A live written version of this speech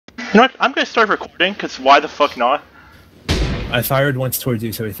You know what? I'm gonna start recording, because why the fuck not? I fired once towards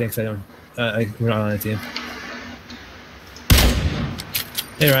you, so he thinks I don't. We're not on a team.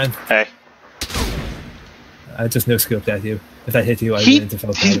 Hey, Ryan. Hey. I just no-scoped at you. If that hit you, I wouldn't have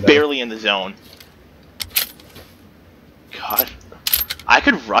felt bad He's about barely in the zone. God. I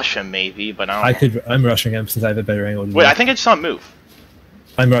could rush him, maybe, but I don't know. I'm rushing him since I have a better angle. Wait, I think I just saw him move.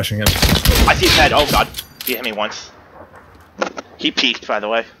 I'm rushing him. I see his head. Oh, God. He hit me once. He peeked, by the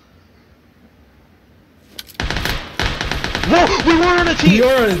way. Whoa! We were on a team!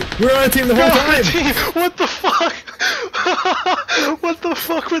 We were on a team the whole time! What the fuck? What the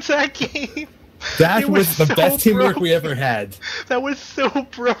fuck was that game? That was the best teamwork we ever had. That was so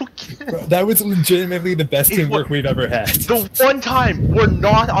broken. That was legitimately the best teamwork we've ever had. The one time we're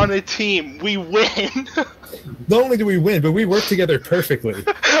not on a team, we win. Not only do we win, but we work together perfectly.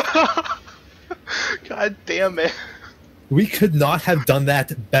 God damn it. We could not have done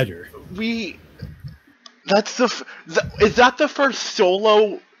that better. That's is that the first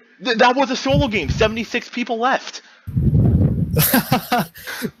solo? That was a solo game. 76 people left.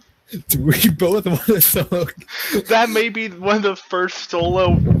 We both won a solo. That may be one of the first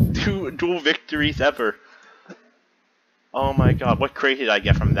solo dual victories ever. Oh my god, what crate did I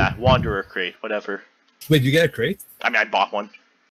get from that? Wanderer crate, whatever. Wait, you get a crate? I mean, I bought one.